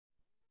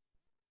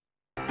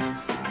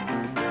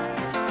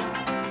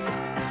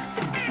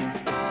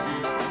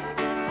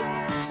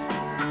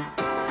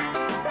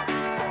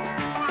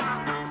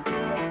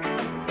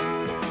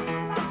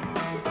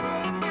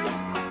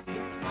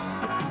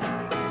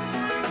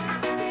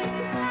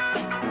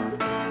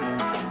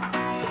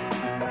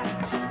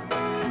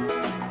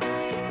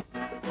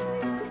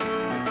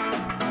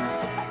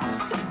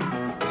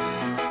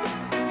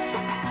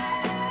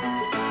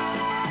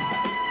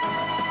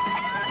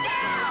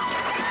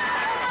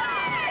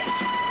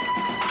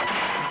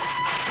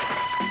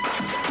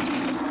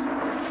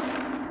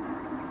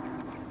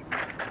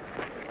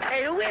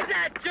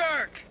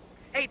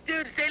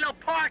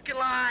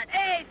lot.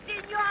 Hey,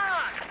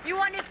 senor, you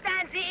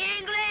understand the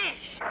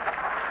English?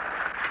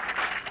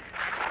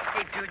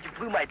 Hey, dude, you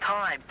blew my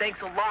time.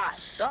 Thanks a lot.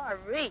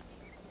 Sorry.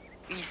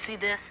 You see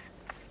this?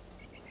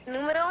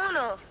 Numero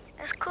uno.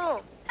 That's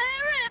cool. Hey,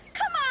 Rick,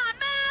 come on,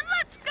 man.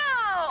 Let's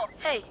go.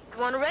 Hey, you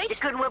want to race? You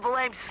couldn't whip a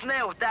lame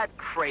snail with that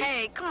crate.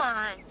 Hey, come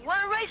on. You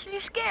want to race or you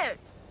scared?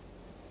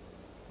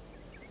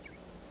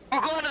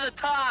 We're going to the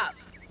top.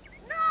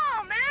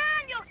 No,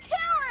 man, you'll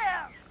kill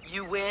him.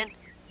 You win,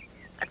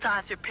 I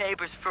toss your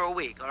papers for a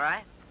week, all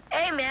right?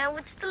 Hey, man,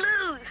 what's to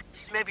lose?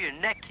 Just maybe your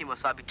neck,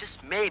 Kimosabe.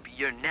 Just maybe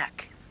your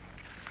neck.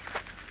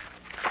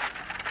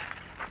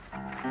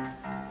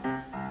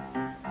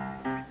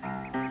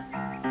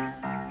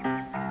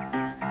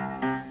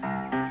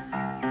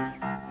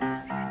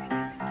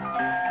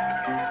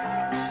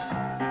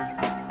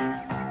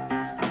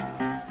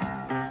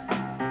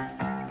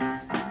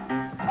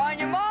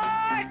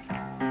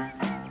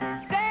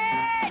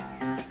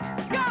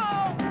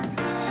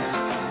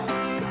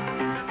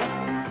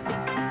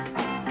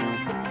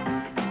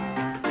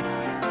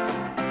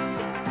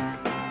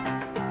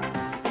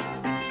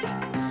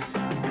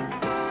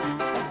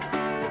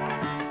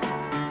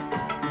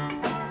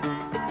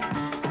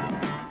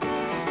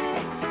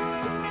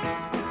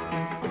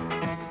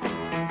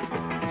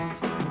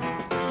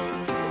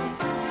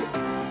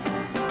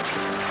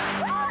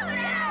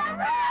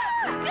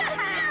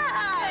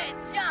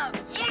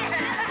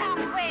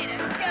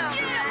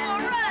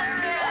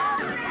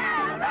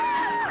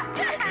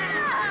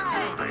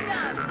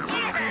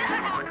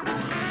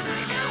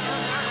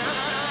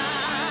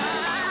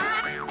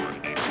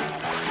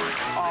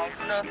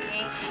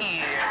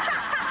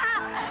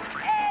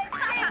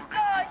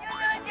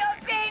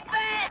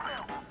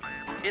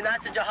 You're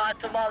not such a hot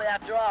tamale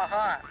after all,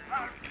 huh?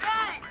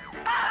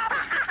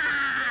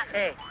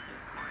 Hey,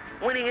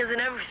 winning isn't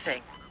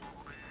everything,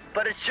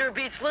 but it sure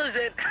beats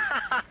losing.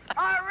 All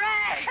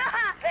right.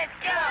 Let's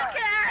go.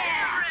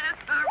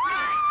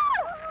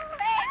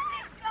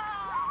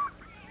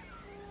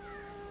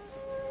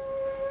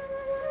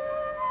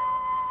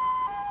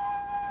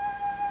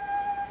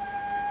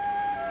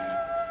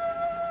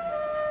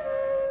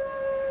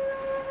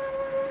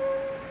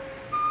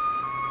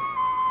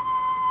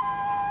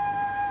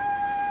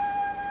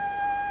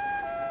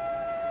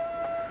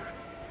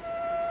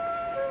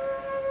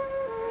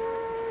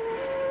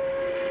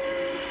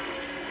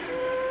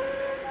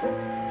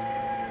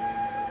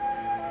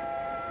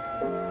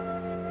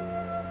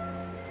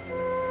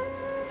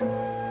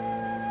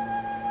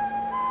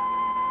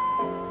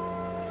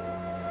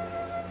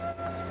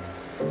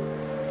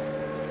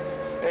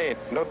 Hey,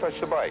 no touch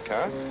the bike,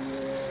 huh?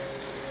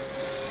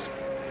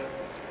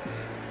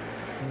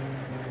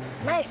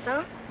 Nice,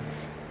 huh?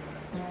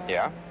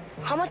 Yeah,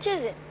 How much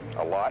is it?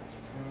 a lot.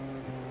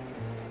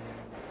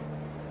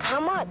 How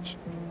much?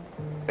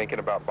 Thinking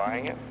about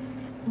buying it?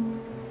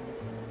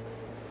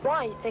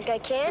 Why, you think I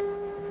can?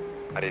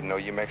 I didn't know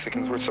you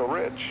Mexicans were so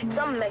rich.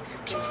 Some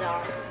Mexicans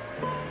are.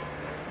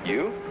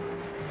 You?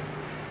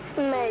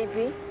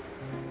 Maybe.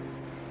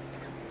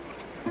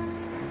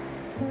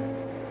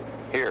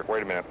 Here,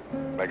 wait a minute.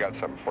 I got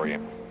something for you.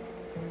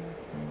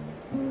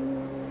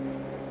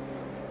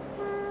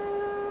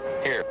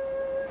 Here.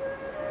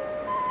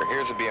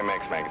 Here's a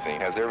BMX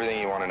magazine. Has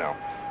everything you want to know.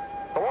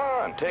 Go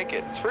on, take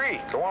it. It's free.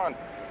 Go on.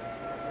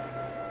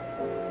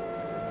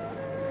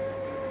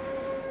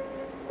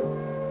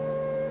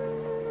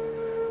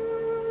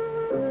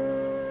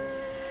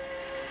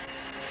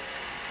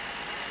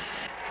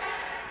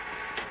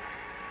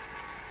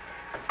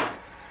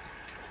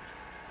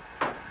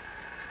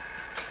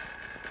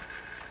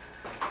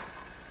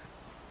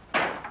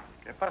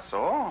 ¿Qué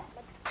pasó?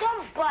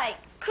 Dumb bike.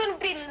 Couldn't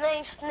beat a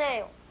lame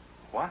snail.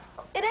 What?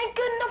 It ain't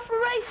good enough for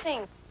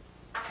racing.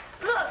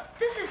 Look,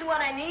 this is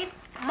what I need.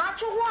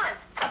 Macho 1,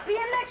 a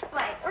BMX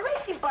bike, a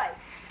racing bike.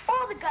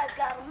 All the guys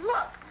got them.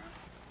 Look.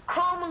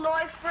 Chrome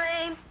alloy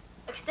frame,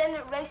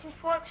 extended racing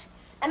forks,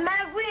 and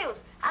mag wheels.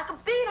 I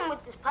could beat him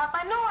with this, Pop.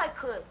 I know I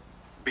could.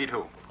 Beat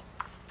who?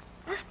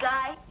 This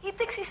guy, he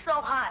thinks he's so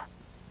hot.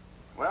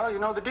 Well, you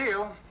know the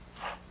deal.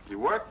 You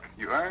work,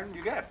 you earn,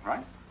 you get,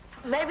 right?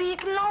 Maybe he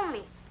can loan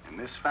me. In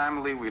this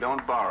family, we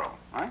don't borrow,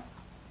 right?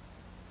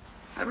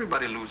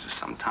 Everybody loses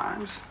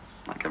sometimes,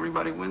 like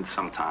everybody wins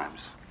sometimes.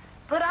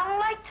 But I don't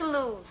like to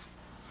lose.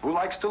 Who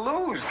likes to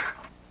lose?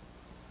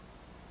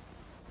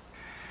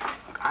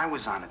 Look, I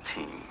was on a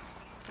team,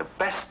 the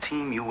best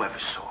team you ever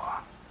saw.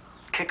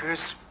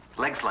 Kickers,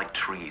 legs like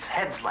trees,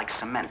 heads like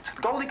cement.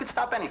 Goalie could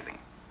stop anything.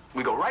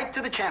 We go right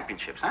to the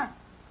championships, huh?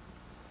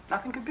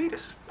 Nothing could beat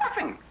us.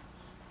 Nothing.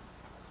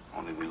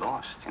 Only we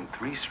lost in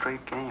 3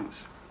 straight games.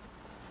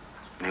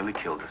 Nearly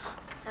killed us.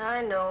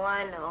 I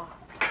know.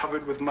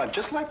 Covered with mud,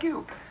 just like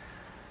you.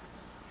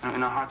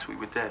 In our hearts, we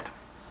were dead.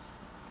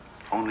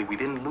 Only we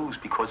didn't lose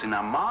because in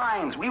our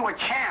minds, we were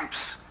champs.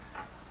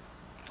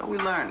 So we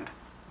learned.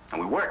 And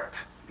we worked.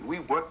 We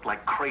worked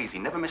like crazy.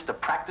 Never missed a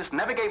practice,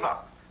 never gave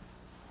up.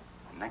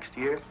 And next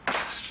year,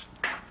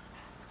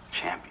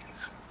 champions.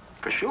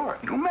 For sure.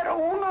 Numero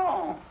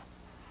uno.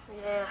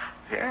 Yeah.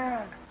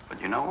 Yeah.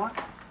 But you know what?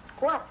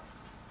 What?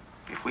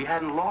 If we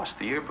hadn't lost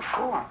the year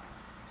before,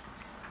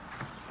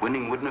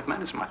 winning wouldn't have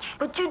meant as much.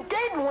 But you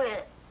did win,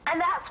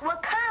 and that's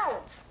what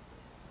counts.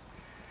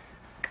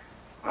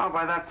 Well,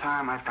 by that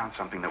time, I found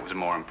something that was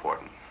more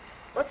important.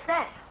 What's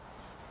that?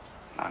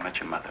 I met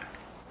your mother.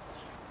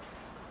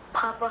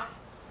 Papa,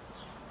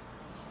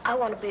 I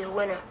want to be a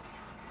winner.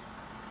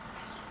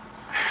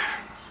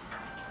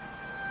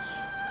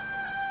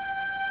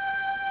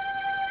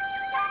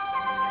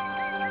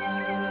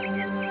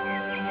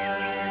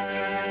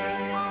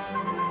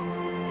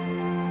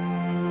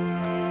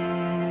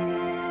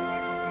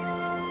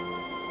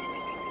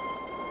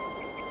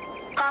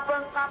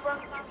 Papa,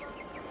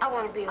 I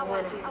want to be a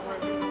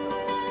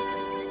winner.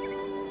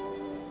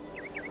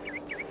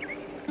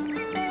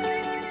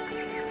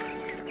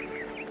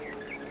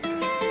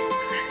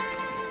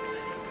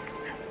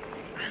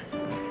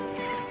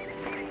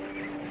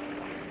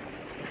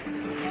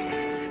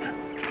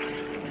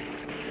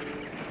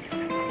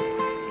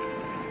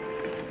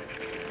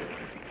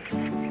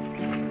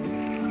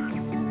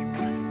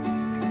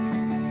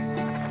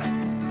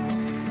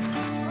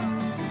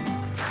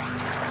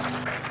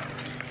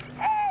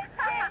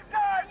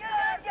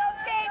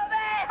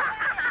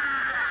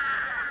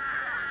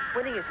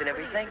 Winning isn't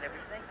everything,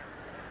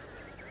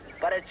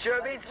 but it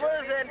sure beats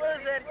losing.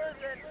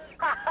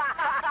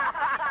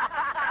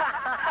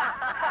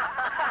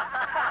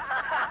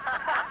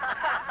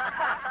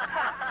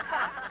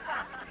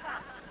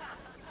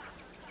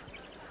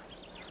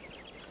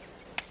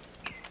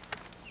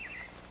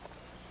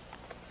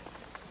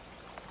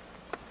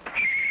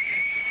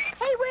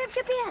 Hey, where'd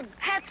you been?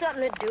 Had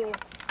something to do.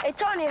 Hey,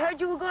 Tony, I heard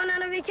you were going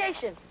on a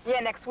vacation. Yeah,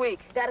 next week.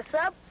 Got a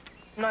sub?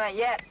 Not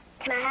yet.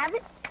 Can I have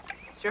it?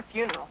 It's your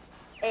funeral.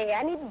 Hey,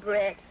 I need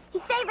bread.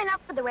 He's saving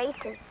up for the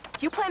races.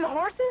 You playing the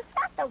horses?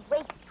 Not the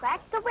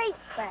racetrack, the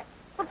racetrack.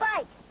 For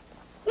bikes.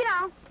 You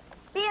know,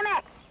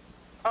 BMX.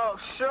 Oh,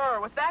 sure.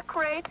 With that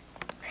crate?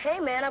 Hey,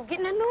 man, I'm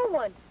getting a new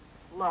one.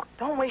 Look,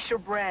 don't waste your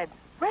bread.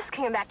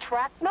 Risking in that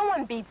track, no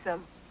one beats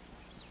him.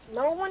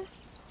 No one?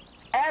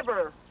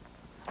 Ever.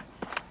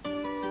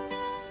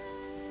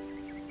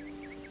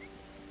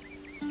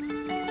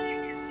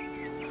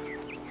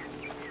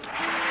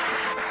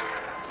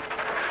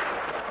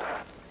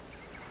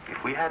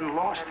 If we hadn't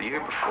lost the year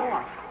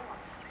before,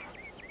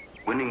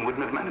 winning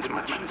wouldn't have meant as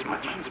much.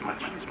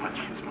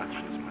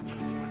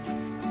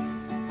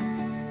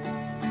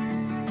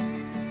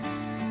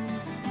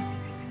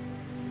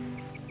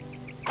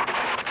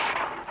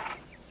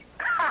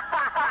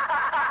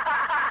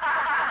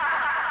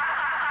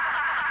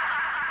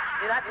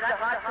 You're not such a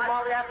hot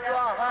tamale after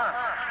all, huh?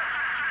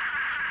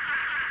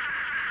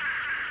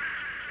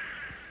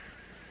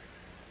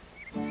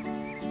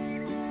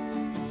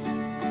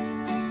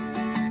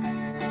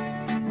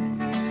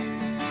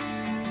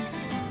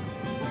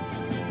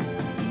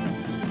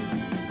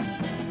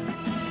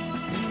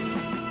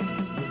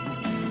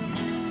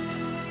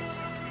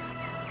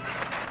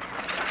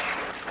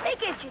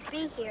 Figured you'd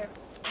be here.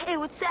 Hey,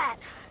 what's that?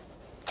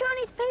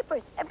 Johnny's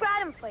papers. I brought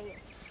them for you.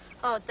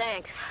 Oh,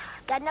 thanks.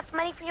 Got enough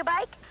money for your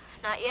bike?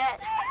 Not yet.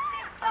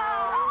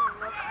 Oh,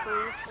 look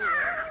who's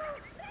here.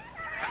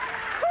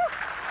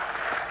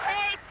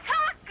 Hey,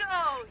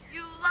 Taco,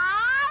 you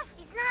lost?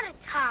 He's not a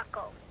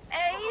taco.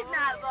 Hey, he's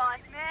not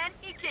lost, man.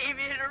 He came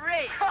here to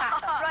race.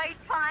 Right,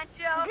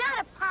 Pancho? He's not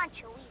a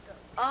poncho either.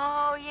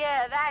 Oh,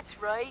 yeah, that's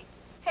right.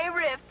 Hey,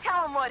 Riff,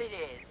 tell him what it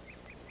is.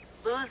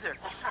 Loser.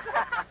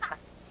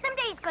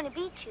 Someday he's gonna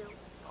beat you.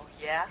 Oh,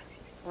 yeah?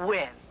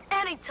 When?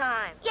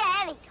 Anytime. Yeah,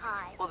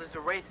 anytime. Well, there's a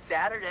race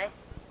Saturday.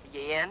 You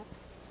in?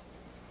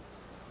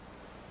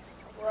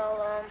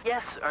 Well,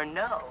 Yes or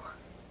no?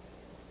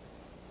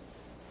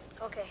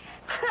 okay.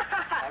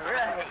 All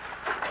right.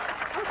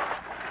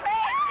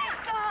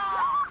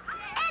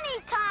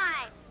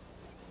 Anytime.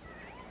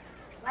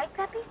 Like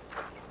Peppy?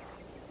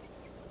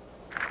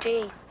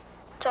 Gee,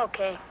 it's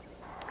okay.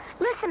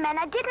 Listen, man,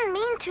 I didn't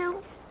mean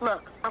to.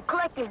 Look, I'm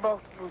collecting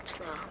both boots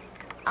now.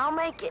 I'll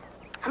make it.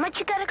 How much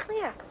you gotta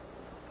clear?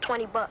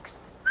 $20. That's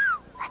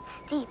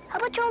steep. How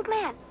about your old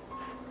man?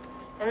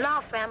 In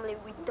our family,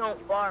 we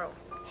don't borrow.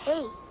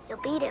 Hey,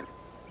 you'll beat him.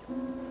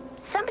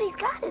 Somebody's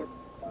got to.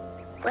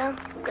 Well,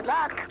 good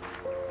luck.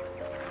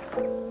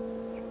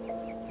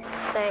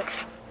 Thanks.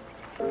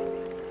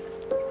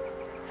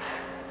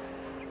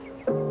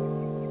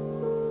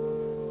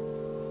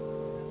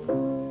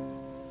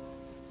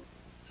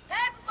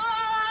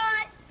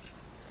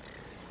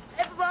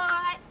 Hey,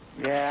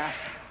 boy! Yeah?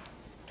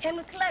 Came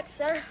to collect,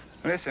 sir.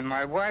 Listen,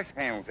 my wife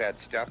handles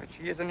that stuff, and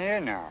she isn't here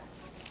now.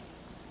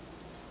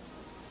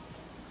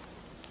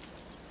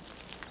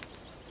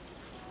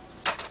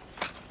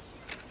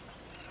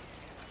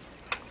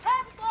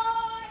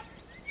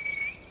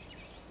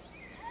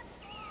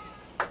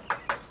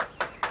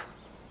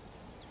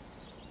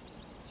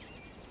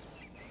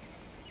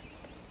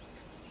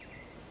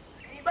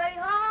 Anybody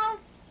home?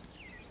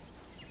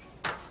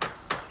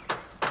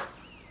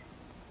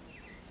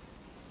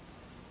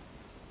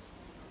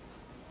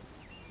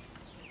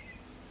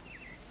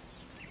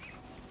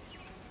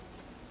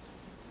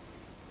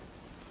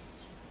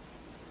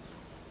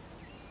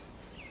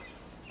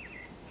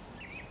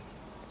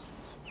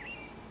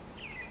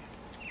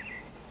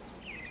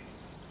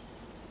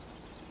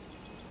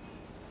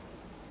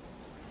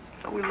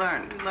 But we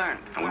learned.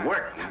 And we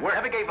worked.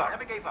 Never gave up.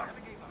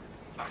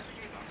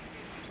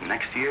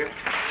 Next year,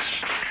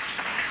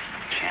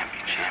 champion.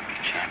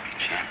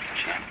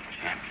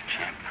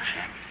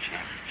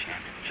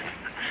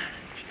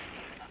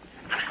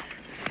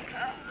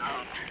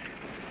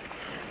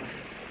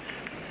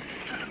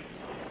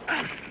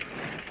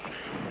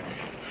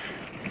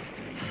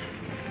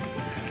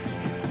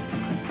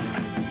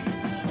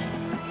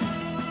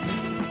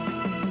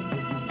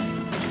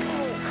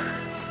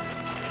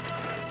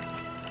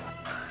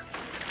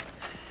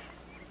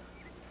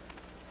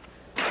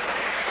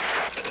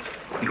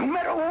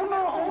 Numero uno.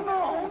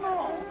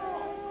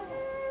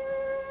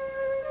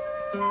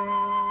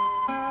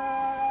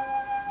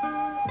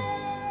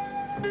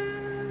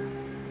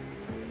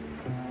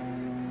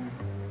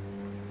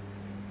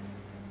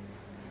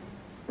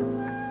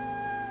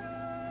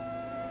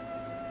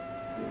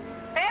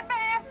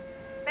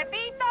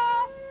 Pepito!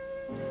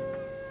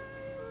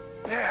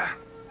 Yeah,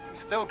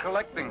 he's still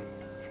collecting.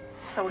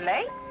 So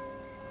late?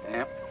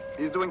 Yeah,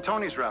 he's doing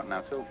Tony's route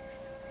now, too.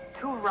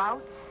 2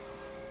 routes?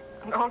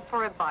 Going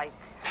for a bike.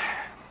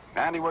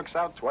 And he works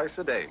out twice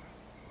a day.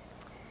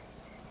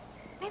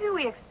 Maybe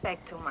we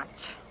expect too much.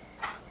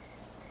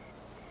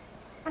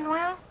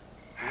 Manuel?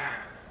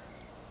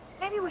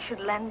 Maybe we should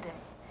lend him.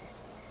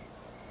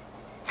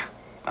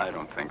 I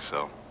don't think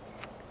so.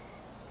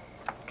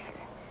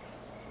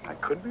 I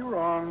could be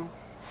wrong,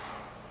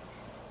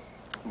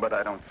 but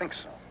I don't think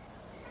so.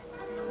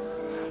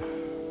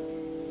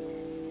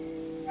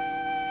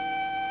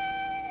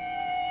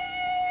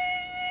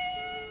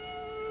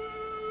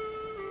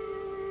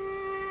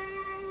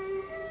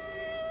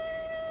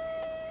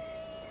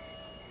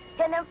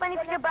 Got enough money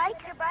for your bike?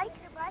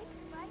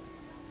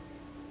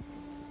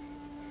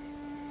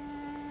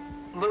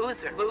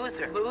 Loser.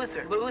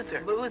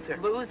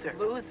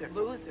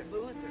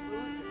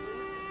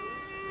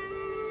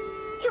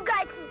 You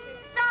guys think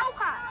you're so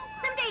hot.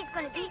 Someday he's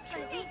gonna beat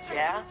you.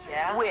 Yeah.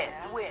 When?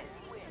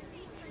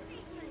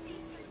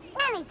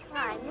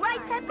 Anytime,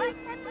 right, Pepe?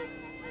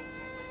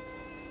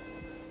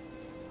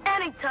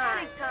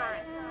 Anytime.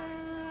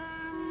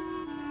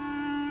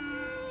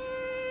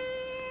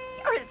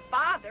 You're his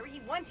father. He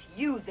wants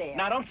you there.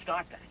 Now, don't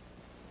start that.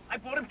 I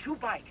bought him 2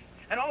 bikes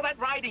and all that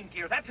riding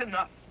gear. That's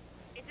enough.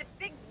 It's a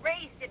big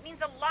race. It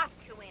means a lot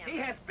to him. He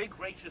has big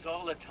races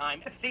all the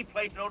time. Steve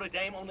plays Notre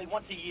Dame only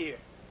once a year.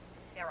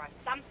 There are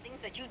some things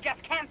that you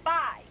just can't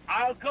buy.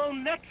 I'll go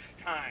next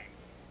time.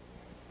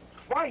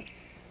 Twice.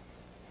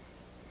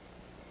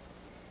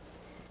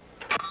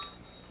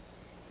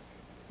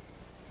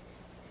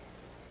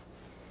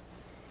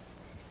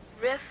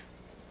 Riff?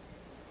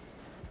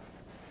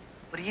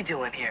 What are you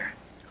doing here?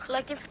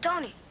 Collecting for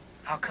Tony.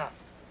 How come?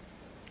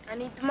 I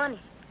need the money.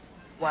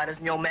 Why,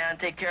 doesn't your man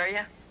take care of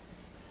you?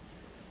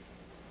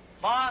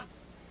 Mom,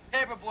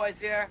 paper boy's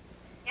here.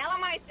 Tell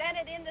him I sent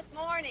it in this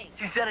morning.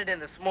 She sent it in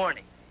this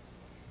morning.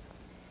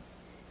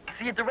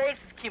 See you at the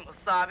races,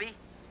 Kimosabi.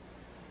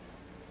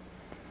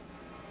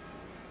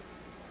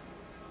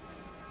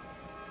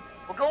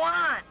 Well, go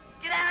on.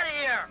 Get out of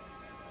here.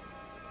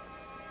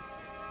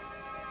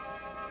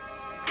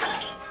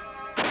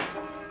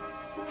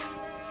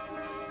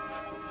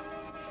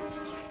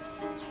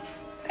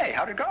 Hey,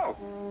 how'd it go?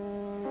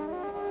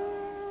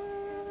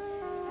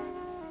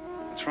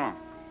 What's wrong?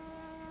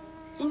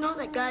 You know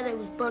that guy that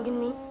was bugging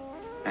me?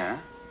 Yeah?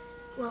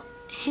 Well,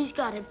 he's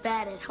got it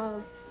bad at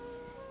home.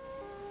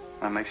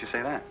 What makes you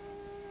say that?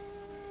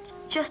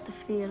 Just a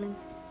feeling.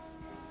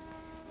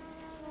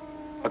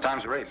 What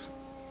time's the race?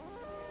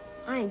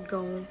 I ain't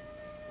going.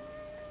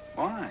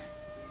 Why?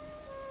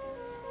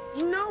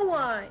 You know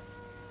why.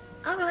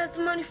 I don't have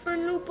the money for a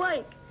new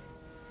bike.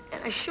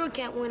 And I sure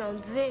can't win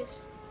on this.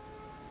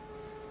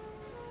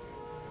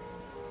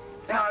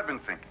 You know, I've been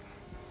thinking,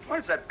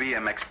 what's that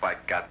BMX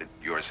bike got that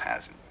yours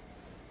hasn't?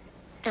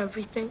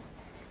 Everything.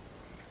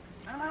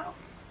 No.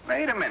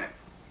 Wait a minute.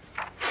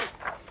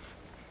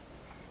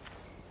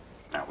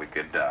 Now, we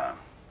could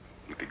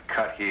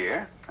cut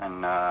here,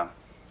 and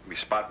we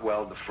spot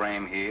weld the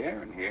frame here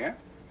and here.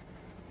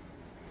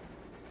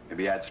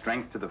 Maybe add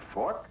strength to the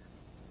fork.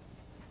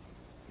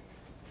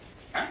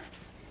 Huh?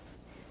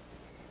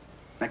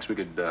 Next, we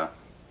could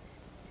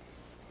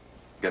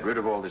get rid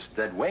of all this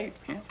dead weight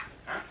here.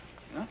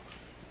 Huh?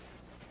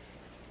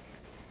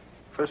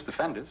 First the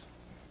fenders.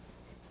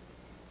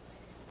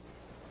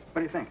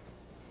 What do you think?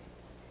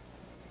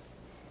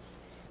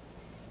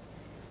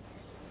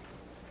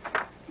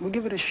 We'll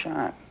give it a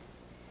shot.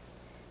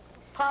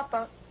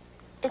 Papa,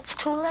 it's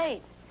too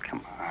late.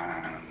 Come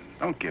on,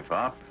 don't give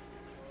up.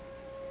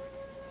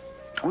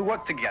 We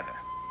work together.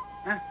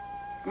 Huh?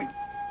 I mean,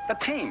 a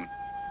team.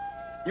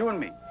 You and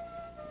me.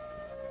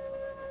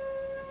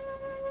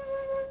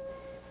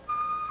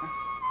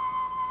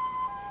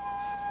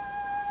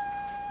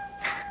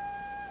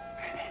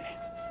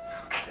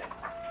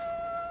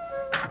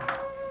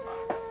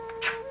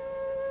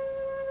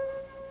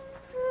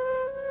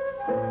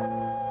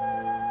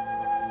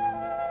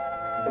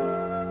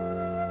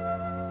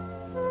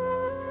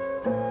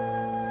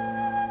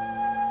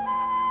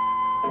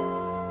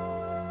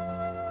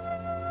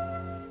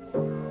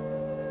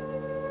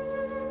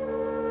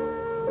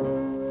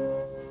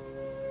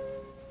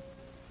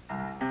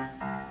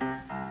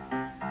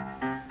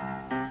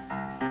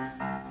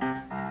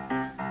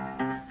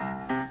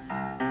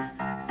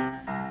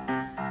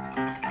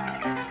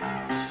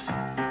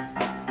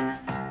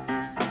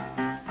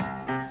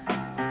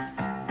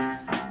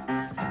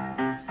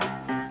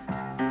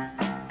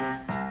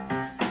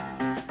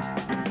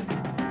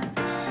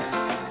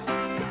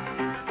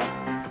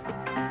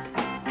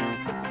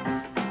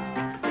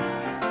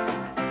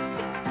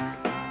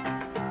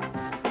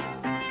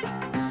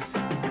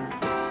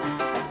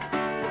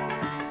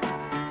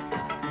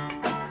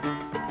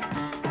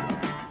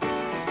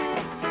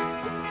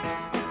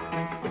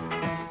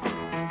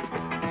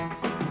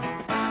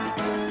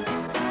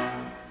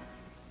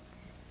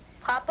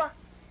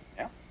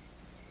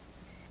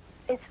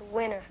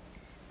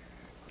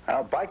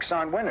 bikes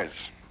aren't winners.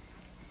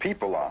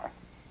 People are.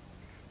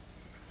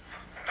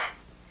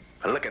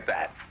 Look at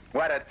that.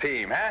 What a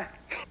team, huh?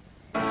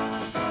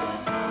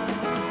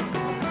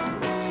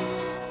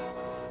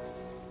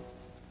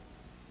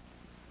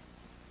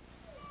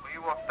 We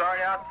will start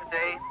out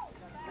today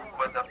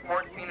with the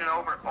 14 and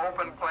over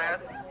open class.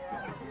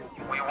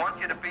 We want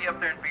you to be up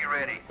there and be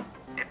ready.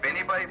 If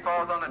anybody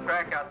falls on the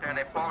track out there and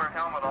they pull their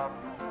helmet off,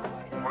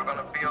 we're going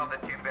to feel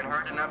that you've been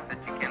hurt enough that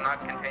you cannot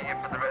continue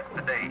for the rest of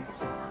the day.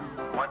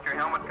 Once your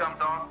helmet comes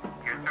off,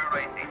 you're through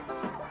racing.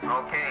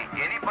 Okay,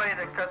 anybody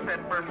that cuts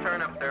that first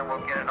turn up there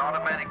will get an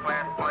automatic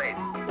last place.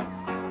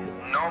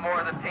 No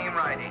more of the team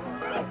riding.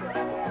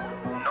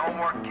 No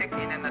more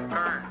kicking in the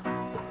turn.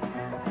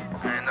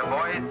 And the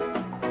boys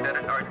that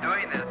are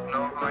doing this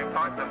know who I'm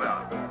talking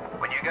about.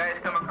 When you guys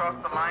come across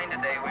the line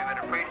today, we would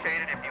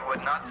appreciate it if you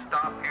would not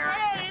stop here.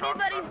 Hey,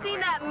 anybody seen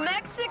that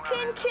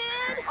Mexican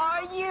kid?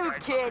 Are you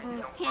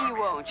kidding? He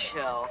won't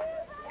show.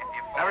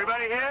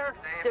 Everybody here?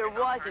 There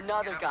was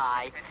another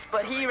guy,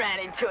 but he ran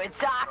into a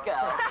taco.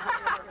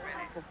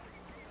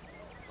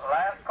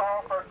 Last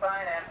call for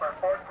sign-in for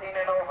 14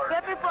 and over.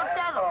 Pepe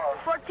Portelo,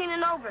 14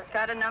 and over.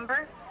 Got a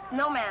number?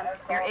 No, ma'am.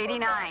 You're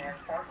 89.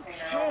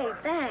 Hey,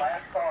 thanks.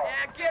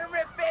 Yeah, get him,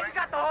 Rip, baby. You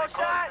got the whole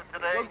shot.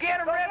 Go get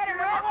him, Rip. You're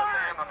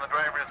right. On the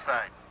driver's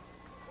side.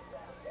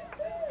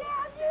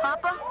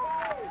 Papa?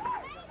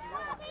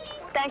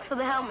 Thanks for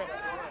the helmet.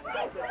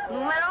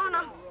 Numero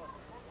uno.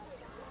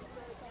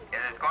 It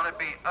is going to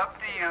be up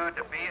to you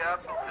to be up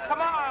to the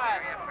Come on.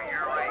 area for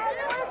your race.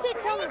 He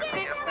told me to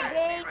Be fix up the there,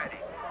 gate. be ready.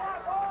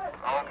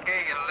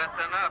 Okay,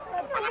 listen up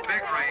for the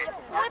big race.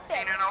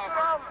 14 and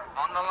over.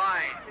 On the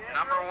line,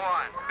 number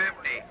 1,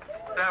 50,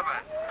 7,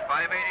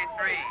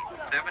 583,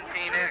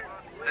 17X,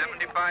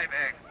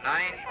 75X,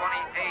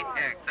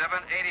 928X,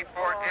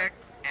 784X,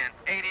 and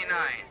 89.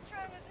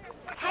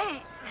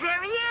 Hey,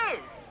 there he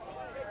is.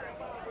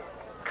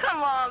 Come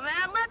on,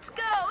 man, let's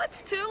go.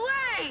 It's too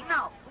late.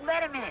 No,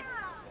 let him in.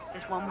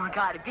 There's one more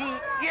guy to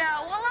beat.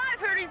 Yeah, well, I've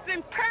heard he's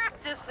been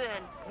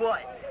practicing. What,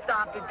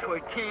 stomping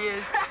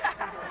tortillas?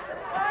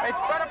 Hey,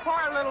 spread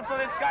apart a little so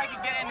this guy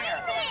can get in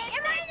here.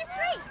 Everybody in the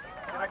street.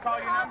 Can I call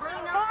your number?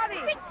 Bobby.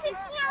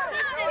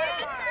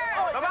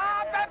 Come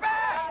on, Pepe!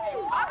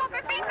 Vamos,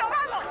 Pepito,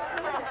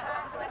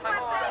 vamos.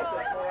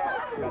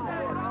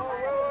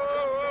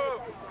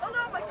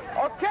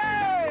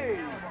 Okay!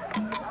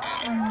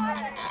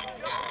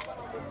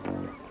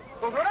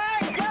 All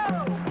right,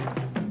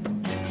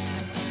 go!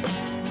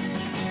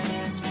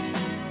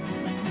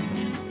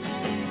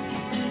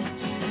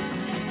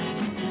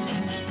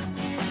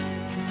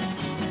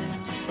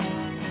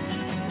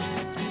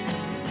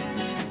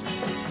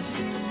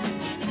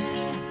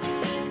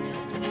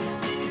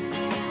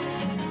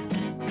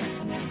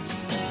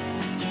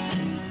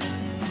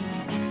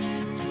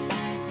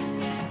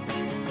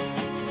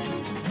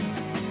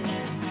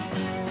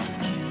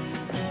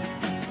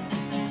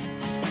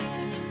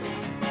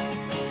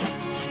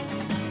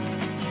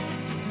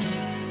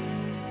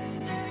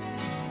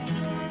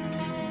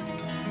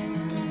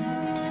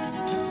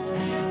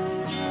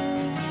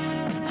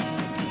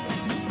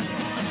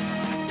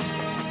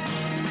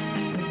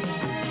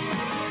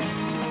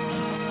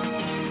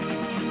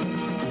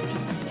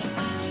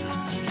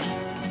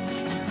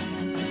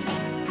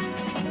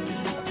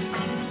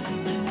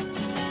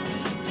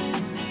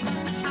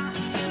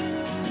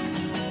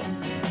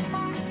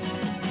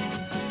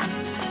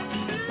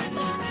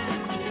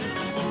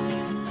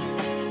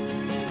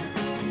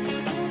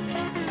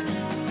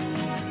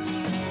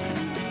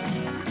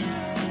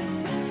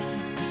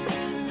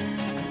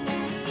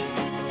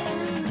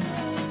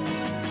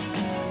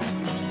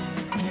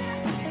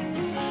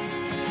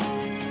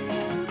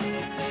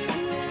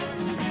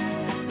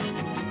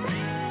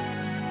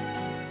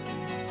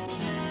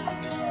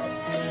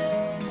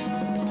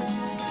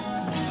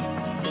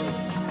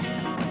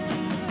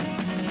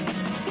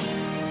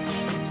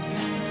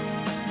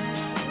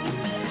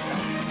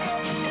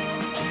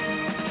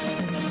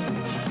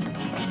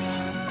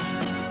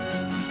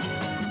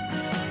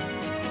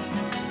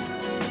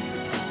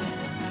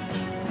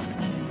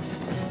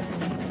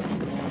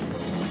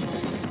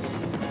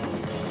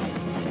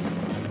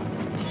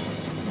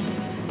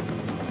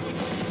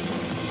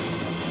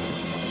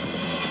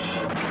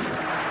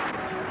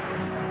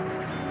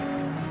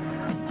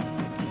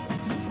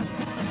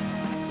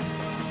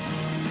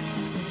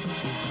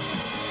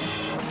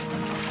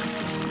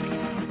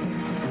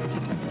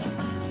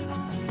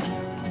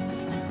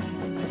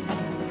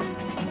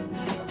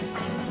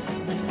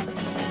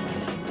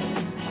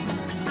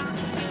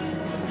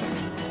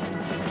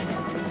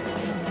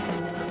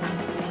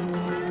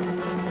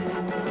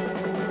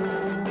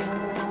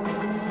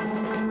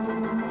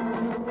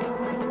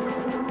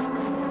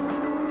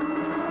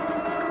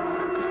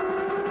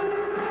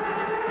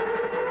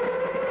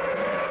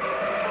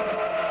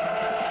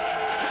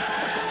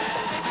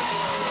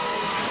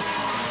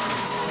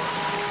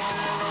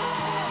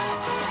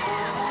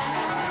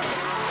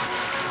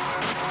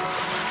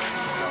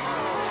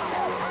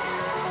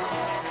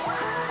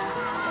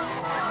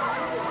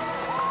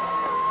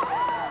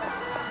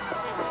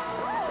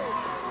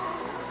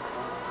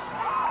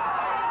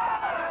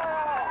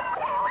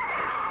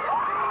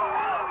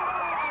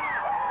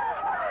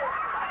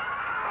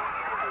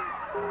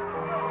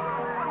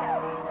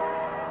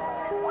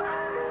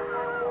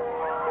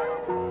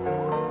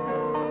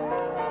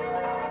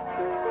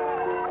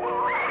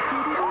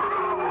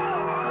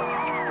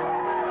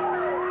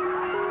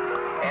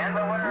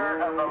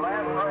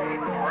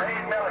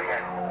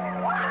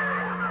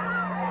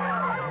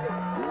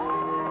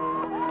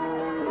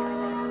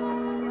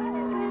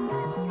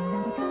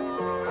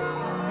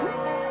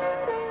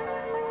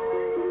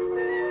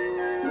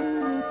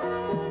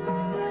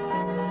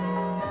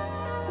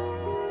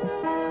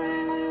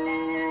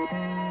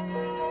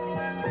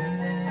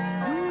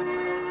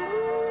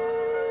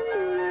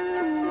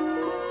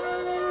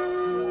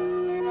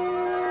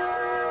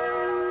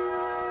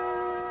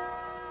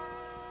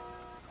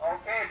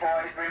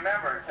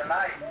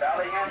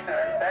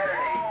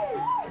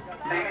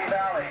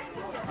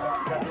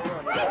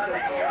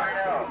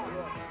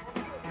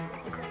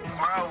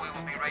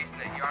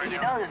 car You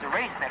now. know there's a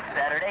race next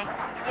Saturday.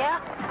 Yeah?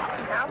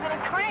 I'm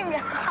gonna claim you.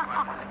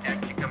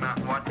 Jack, you come out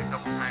and watch a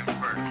couple times.